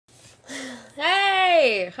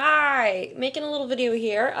Hi! Making a little video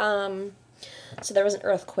here. So there was an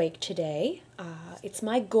earthquake today. It's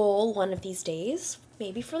my goal one of these days,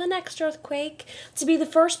 maybe for the next earthquake, to be the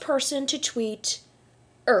first person to tweet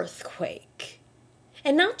earthquake.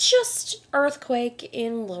 And not just earthquake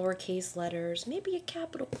in lowercase letters, maybe a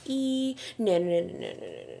capital E.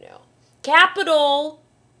 No. Capital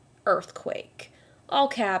earthquake. All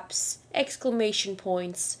caps, exclamation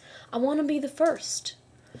points. I want to be the first.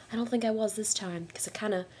 I don't think I was this time, because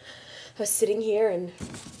I was sitting here and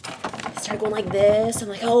I started going like this. I'm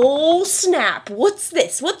like, oh snap, what's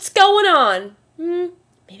this? What's going on?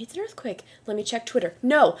 Maybe it's an earthquake. Let me check Twitter.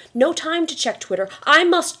 No time to check Twitter. I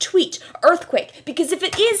must tweet earthquake, because if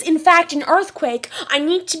it is in fact an earthquake, I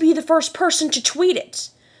need to be the first person to tweet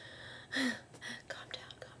it. Calm down.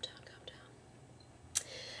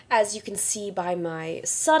 As you can see by my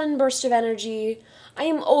sudden burst of energy, I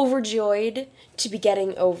am overjoyed to be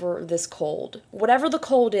getting over this cold. Whatever the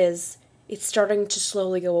cold is, it's starting to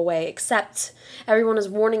slowly go away, except everyone is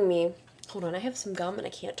warning me. Hold on, I have some gum and I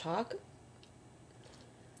can't talk.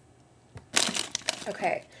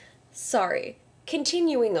 Okay, sorry.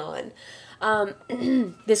 Continuing on.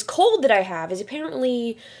 This cold that I have is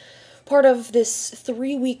apparently part of this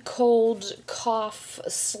 3-week cold cough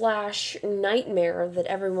 / nightmare that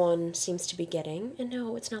everyone seems to be getting. And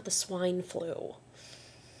no, it's not the swine flu.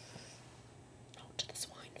 Not the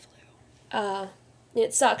swine flu.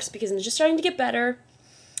 It sucks because it's just starting to get better.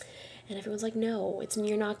 And everyone's like, no,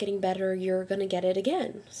 you're not getting better, you're gonna get it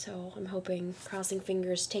again. So I'm hoping, crossing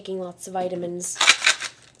fingers, taking lots of vitamins,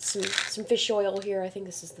 some fish oil here. I think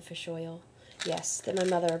this is the fish oil. Yes, that my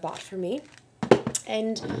mother bought for me.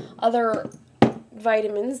 And other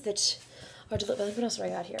vitamins that are delicious. What else do I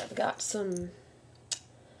got here? I've got some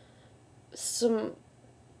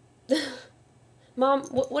Mom,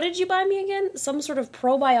 what did you buy me again? Some sort of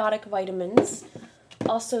probiotic vitamins.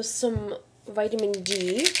 Also some vitamin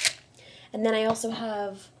D. And then I also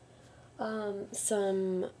have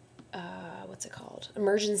some, what's it called?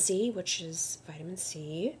 Emergency, which is vitamin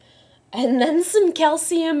C. And then some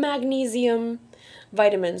calcium, magnesium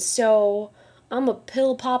vitamins. So I'm a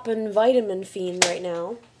pill-poppin' vitamin fiend right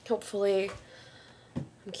now. Hopefully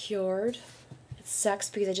I'm cured. It sucks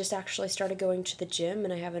because I just actually started going to the gym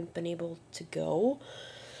and I haven't been able to go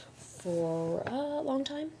for a long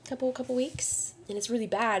time, couple weeks. And it's really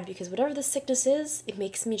bad because whatever the sickness is, it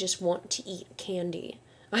makes me just want to eat candy.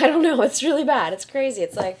 I don't know, it's really bad. It's crazy.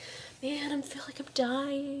 It's like, man, I feel like I'm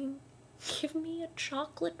dying. Give me a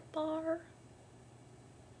chocolate bar.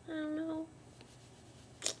 I don't know.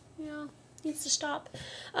 Yeah, needs to stop.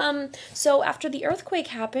 So after the earthquake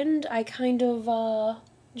happened, I kind of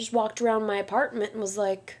just walked around my apartment and was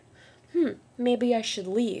like, maybe I should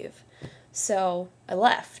leave. So I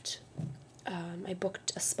left. I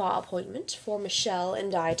booked a spa appointment for Michelle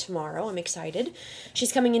and I tomorrow. I'm excited.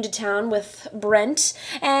 She's coming into town with Brent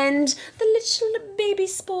and the little baby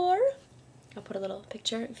Spore. I'll put a little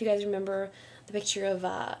picture, if you guys remember the picture of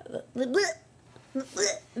the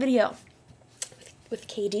video with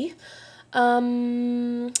Katie.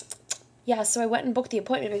 Yeah, so I went and booked the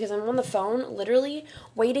appointment because I'm on the phone, literally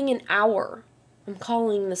waiting an hour. I'm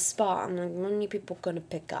calling the spa. I'm like, when are you people gonna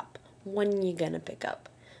pick up? When you gonna pick up?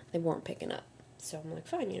 They weren't picking up. So I'm like,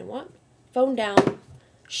 fine, you know what? Phone down,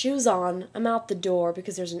 shoes on, I'm out the door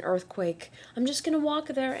because there's an earthquake. I'm just gonna walk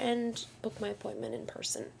there and book my appointment in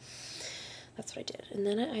person. That's what I did. And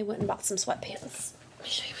then I went and bought some sweatpants. Let me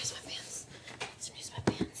show you my sweatpants. Some new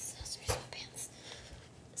sweatpants.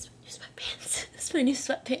 This is my new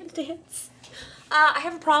sweatpants dance. I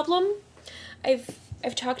have a problem. I've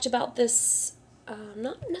talked about this,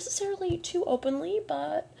 not necessarily too openly,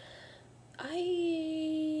 but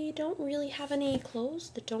I don't really have any clothes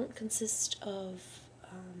that don't consist of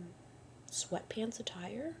sweatpants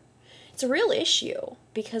attire. It's a real issue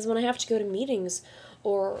because when I have to go to meetings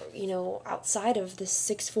or, you know, outside of this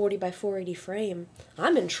 640 by 480 frame,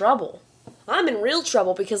 I'm in trouble. I'm in real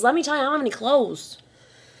trouble because let me tell you, I don't have any clothes.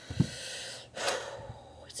 It's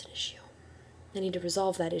an issue. I need to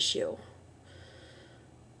resolve that issue.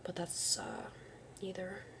 But that's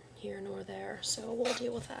neither here nor there, so we'll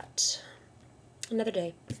deal with that another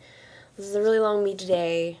day. This is a really long me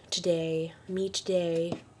today.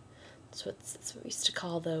 That's what we used to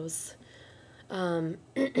call those. See,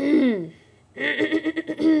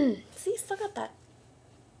 still got that.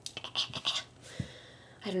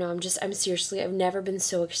 I don't know, I'm seriously, I've never been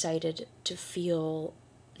so excited to feel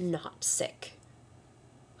not sick.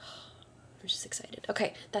 I'm just excited.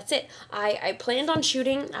 Okay, that's it. I planned on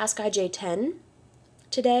shooting Ask IJ 10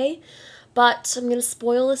 today, but I'm going to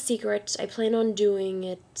spoil a secret. I plan on doing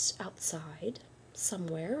it outside,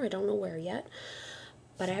 somewhere. I don't know where yet.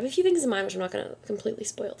 But I have a few things in mind, which I'm not going to completely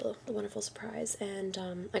spoil the wonderful surprise. And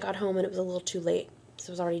I got home and it was a little too late,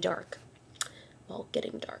 so it was already dark. Well,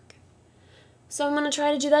 getting dark. So I'm going to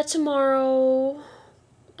try to do that tomorrow.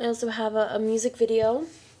 I also have a music video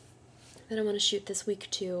that I want to shoot this week,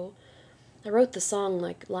 too. I wrote the song,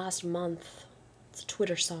 like, last month. It's a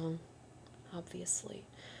Twitter song, obviously.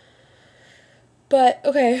 But,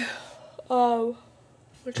 okay. We'll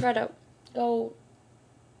try to go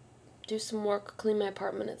do some work, clean my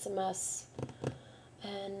apartment. It's a mess.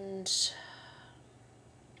 And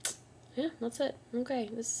yeah, that's it. Okay,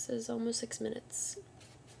 this is almost 6 minutes.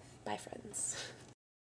 Bye, friends.